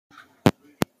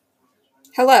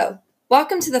Hello.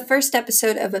 Welcome to the first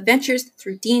episode of Adventures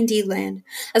Through D&D Land,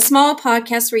 a small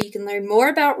podcast where you can learn more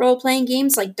about role-playing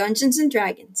games like Dungeons &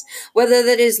 Dragons, whether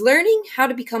that is learning how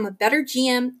to become a better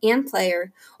GM and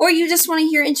player, or you just want to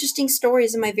hear interesting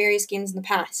stories of my various games in the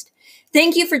past.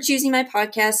 Thank you for choosing my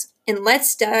podcast, and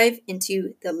let's dive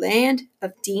into the land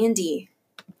of D&D.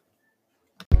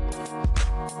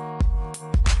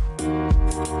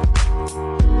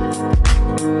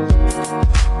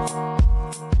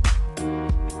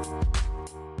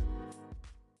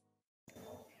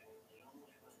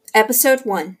 Episode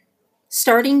 1.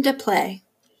 Starting to Play.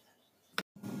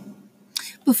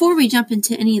 Before we jump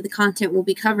into any of the content we'll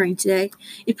be covering today,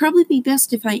 it'd probably be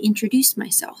best if I introduced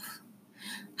myself.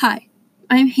 Hi,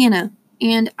 I'm Hannah,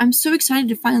 and I'm so excited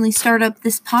to finally start up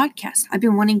this podcast I've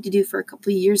been wanting to do for a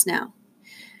couple of years now.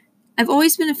 I've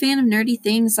always been a fan of nerdy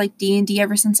things like D&D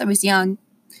ever since I was young.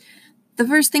 The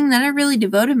first thing that I really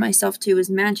devoted myself to was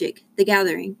Magic: The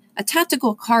Gathering, a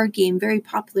tactical card game very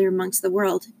popular amongst the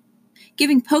world,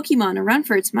 giving Pokemon a run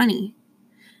for its money.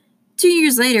 2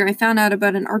 years later, I found out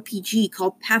about an RPG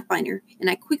called Pathfinder, and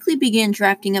I quickly began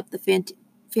drafting up the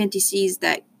fantasies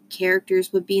that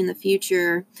characters would be in the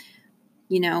future,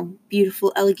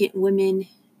 beautiful, elegant women.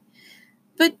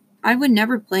 But I would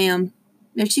never play them.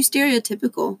 They're too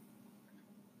stereotypical.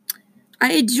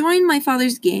 I had joined my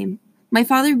father's game, my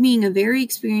father being a very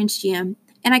experienced GM,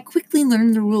 and I quickly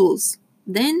learned the rules.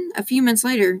 Then, a few months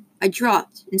later, I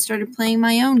dropped and started playing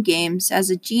my own games as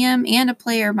a GM and a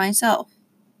player myself.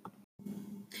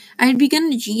 I had begun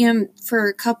to GM for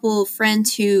a couple of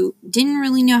friends who didn't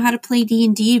really know how to play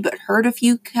D&D but heard a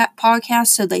few podcasts,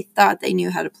 so they thought they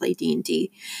knew how to play D&D.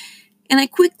 And I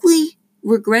quickly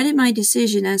regretted my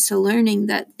decision as to learning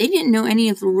that they didn't know any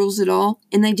of the rules at all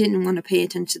and they didn't want to pay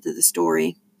attention to the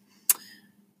story.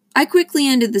 I quickly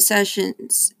ended the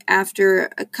sessions after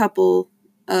a couple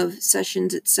of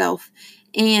sessions itself,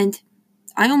 and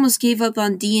I almost gave up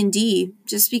on D&D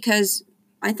just because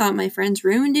I thought my friends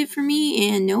ruined it for me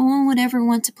and no one would ever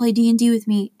want to play D&D with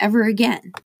me ever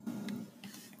again.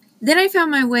 Then I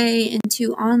found my way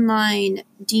into online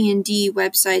D&D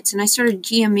websites and I started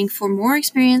GMing for more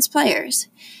experienced players.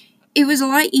 It was a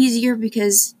lot easier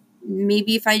because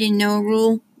maybe if I didn't know a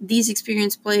rule, these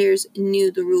experienced players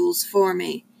knew the rules for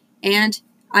me. And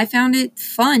I found it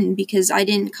fun because I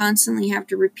didn't constantly have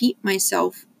to repeat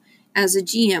myself as a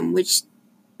GM, which,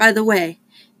 by the way,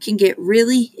 can get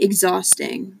really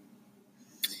exhausting.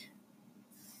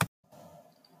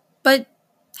 But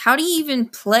how do you even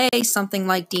play something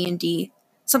like D&D?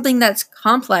 Something that's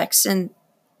complex and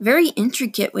very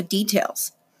intricate with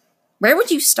details. Where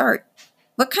would you start?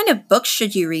 What kind of books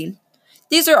should you read?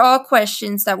 These are all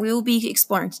questions that we will be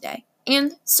exploring today,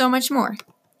 and so much more.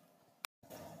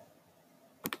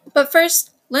 But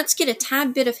first, let's get a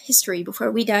tad bit of history before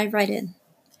we dive right in.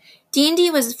 D&D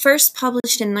was first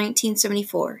published in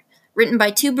 1974, written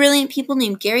by two brilliant people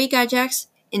named Gary Gygax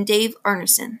and Dave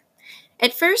Arneson.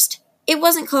 At first, it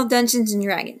wasn't called Dungeons &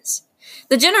 Dragons.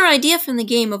 The general idea from the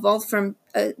game evolved from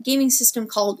a gaming system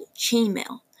called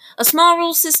Chainmail, a small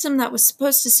rule system that was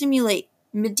supposed to simulate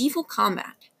medieval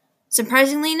combat.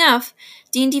 Surprisingly enough,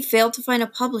 D&D failed to find a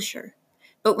publisher,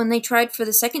 but when they tried for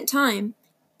the second time,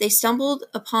 they stumbled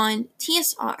upon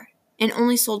TSR and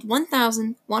only sold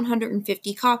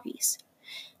 1,150 copies.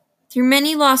 Through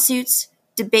many lawsuits,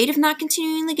 debate of not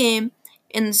continuing the game,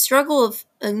 and the struggle of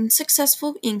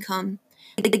unsuccessful income,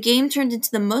 the game turned into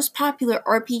the most popular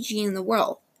RPG in the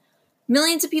world.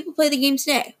 Millions of people play the game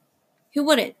today. Who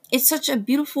wouldn't? It's such a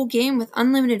beautiful game with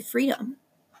unlimited freedom.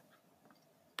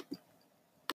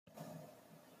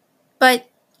 But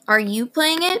are you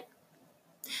playing it?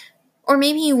 Or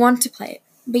maybe you want to play it,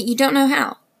 but you don't know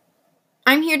how.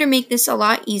 I'm here to make this a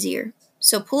lot easier,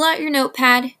 so pull out your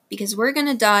notepad because we're going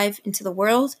to dive into the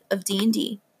world of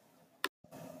D&D.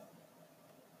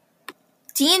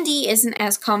 D&D isn't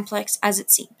as complex as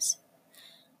it seems.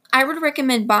 I would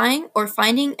recommend buying or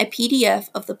finding a PDF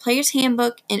of the player's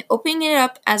handbook and opening it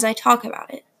up as I talk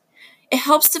about it. It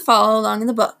helps to follow along in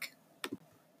the book.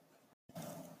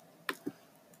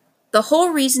 The whole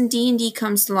reason D&D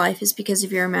comes to life is because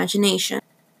of your imagination.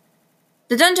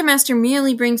 The Dungeon Master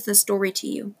merely brings the story to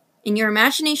you, and your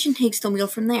imagination takes the wheel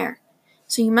from there.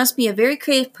 So you must be a very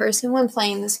creative person when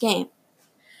playing this game.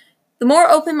 The more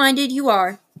open-minded you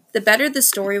are, the better the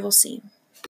story will seem.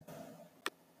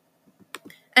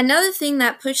 Another thing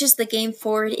that pushes the game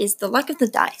forward is the luck of the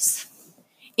dice.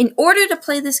 In order to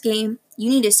play this game, you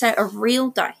need a set of real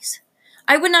dice.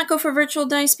 I would not go for virtual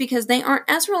dice because they aren't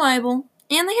as reliable,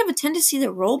 and they have a tendency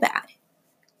to roll bad.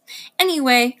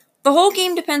 Anyway, the whole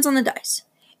game depends on the dice.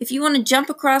 If you want to jump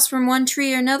across from one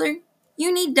tree or another,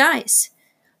 you need dice.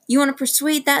 You want to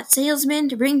persuade that salesman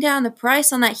to bring down the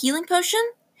price on that healing potion?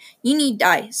 You need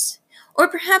dice. Or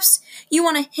perhaps you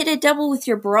want to hit a double with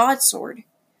your broadsword.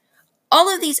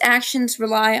 All of these actions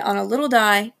rely on a little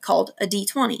die called a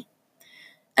d20.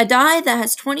 A die that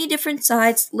has 20 different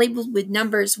sides labeled with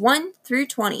numbers 1 through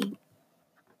 20.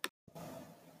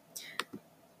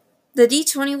 The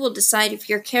d20 will decide if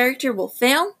your character will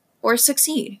fail or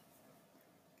succeed.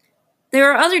 There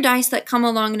are other dice that come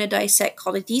along in a dice set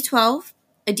called a d12,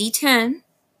 a d10,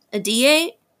 a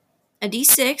d8, a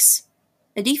d6,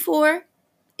 a d4,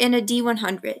 and a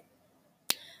d100.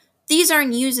 These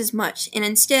aren't used as much and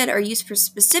instead are used for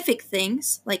specific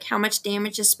things like how much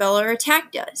damage a spell or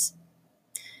attack does.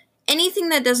 Anything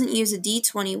that doesn't use a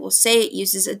d20 will say it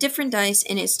uses a different dice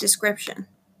in its description.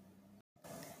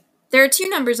 There are 2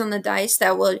 numbers on the dice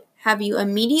that will have you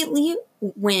immediately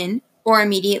win or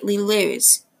immediately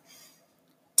lose.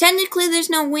 Technically, there's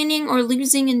no winning or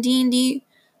losing in D&D,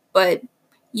 but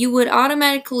you would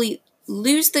automatically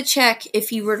lose the check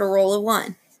if you were to roll a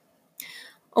 1.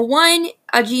 A 1,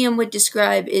 a GM would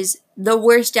describe, is the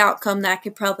worst outcome that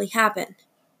could probably happen.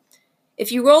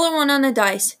 If you roll a 1 on the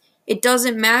dice, it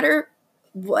doesn't matter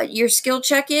what your skill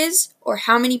check is, or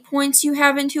how many points you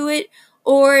have into it,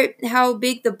 or how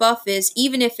big the buff is,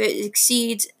 even if it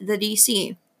exceeds the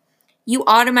DC. You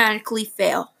automatically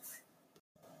fail.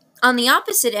 On the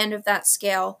opposite end of that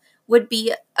scale would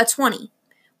be a 20,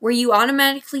 where you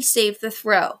automatically save the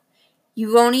throw.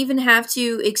 You won't even have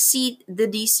to exceed the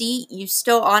DC, you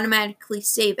still automatically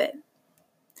save it.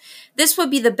 This would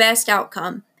be the best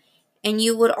outcome, and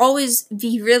you would always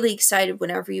be really excited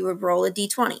whenever you would roll a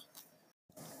d20.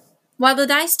 While the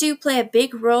dice do play a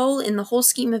big role in the whole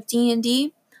scheme of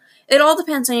D&D, it all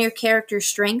depends on your character's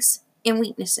strengths and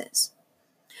weaknesses.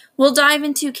 We'll dive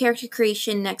into character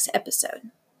creation next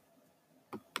episode.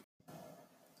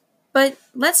 But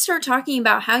let's start talking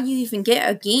about how you even get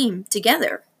a game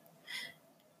together.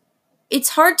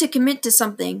 It's hard to commit to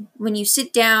something when you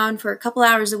sit down for a couple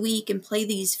hours a week and play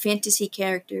these fantasy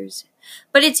characters.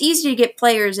 But it's easy to get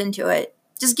players into it.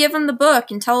 Just give them the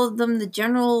book and tell them the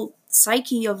general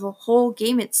psyche of the whole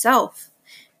game itself.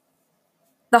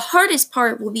 The hardest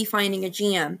part will be finding a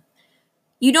GM.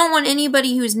 You don't want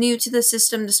anybody who's new to the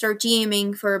system to start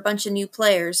GMing for a bunch of new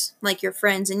players, like your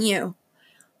friends and you.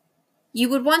 You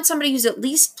would want somebody who's at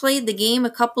least played the game a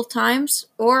couple times,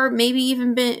 or maybe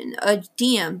even been a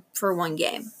DM for one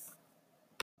game.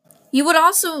 You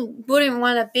wouldn't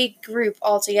want a big group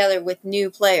altogether with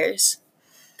new players.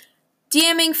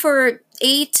 DMing for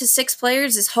 8 to 6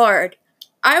 players is hard.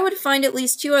 I would find at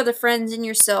least 2 other friends and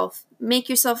yourself, make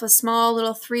yourself a small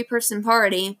little 3-person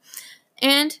party,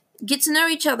 and get to know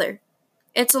each other.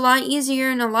 It's a lot easier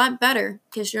and a lot better,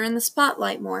 because you're in the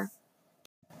spotlight more.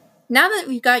 Now that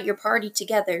we've got your party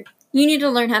together, you need to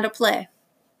learn how to play.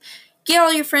 Get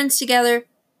all your friends together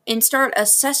and start a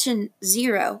session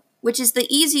 0, which is the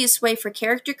easiest way for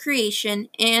character creation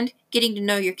and getting to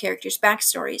know your characters'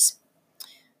 backstories.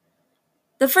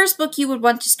 The first book you would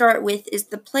want to start with is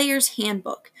the Player's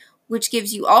Handbook, which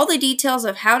gives you all the details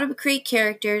of how to create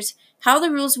characters, how the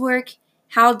rules work,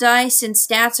 how dice and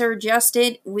stats are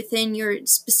adjusted within your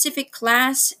specific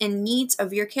class and needs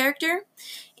of your character,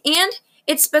 and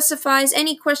it specifies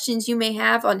any questions you may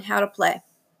have on how to play.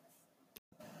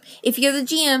 If you're the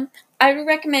GM, I would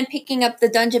recommend picking up the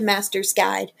Dungeon Master's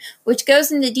Guide, which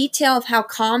goes into detail of how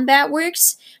combat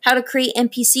works, how to create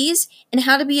NPCs, and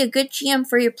how to be a good GM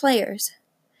for your players.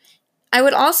 I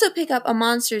would also pick up a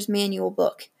Monsters Manual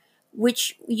book,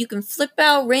 which you can flip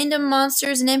out random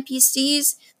monsters and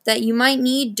NPCs that you might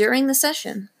need during the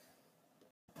session.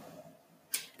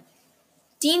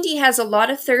 D&D has a lot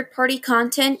of third-party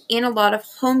content and a lot of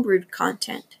homebrewed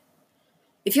content.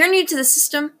 If you're new to the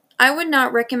system, I would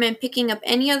not recommend picking up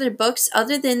any other books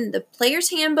other than the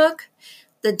Player's Handbook,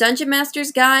 the Dungeon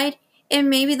Master's Guide, and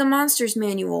maybe the Monsters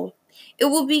Manual. It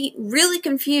will be really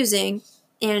confusing,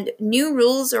 and new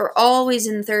rules are always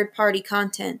in third-party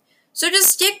content, so just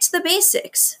stick to the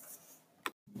basics.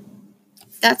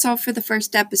 That's all for the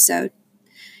first episode.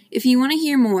 If you want to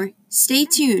hear more, stay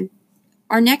tuned.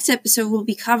 Our next episode will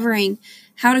be covering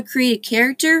how to create a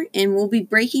character, and we'll be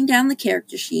breaking down the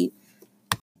character sheet.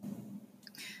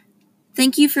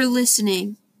 Thank you for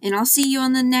listening, and I'll see you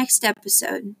on the next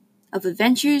episode of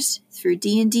Adventures Through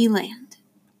D&D Land.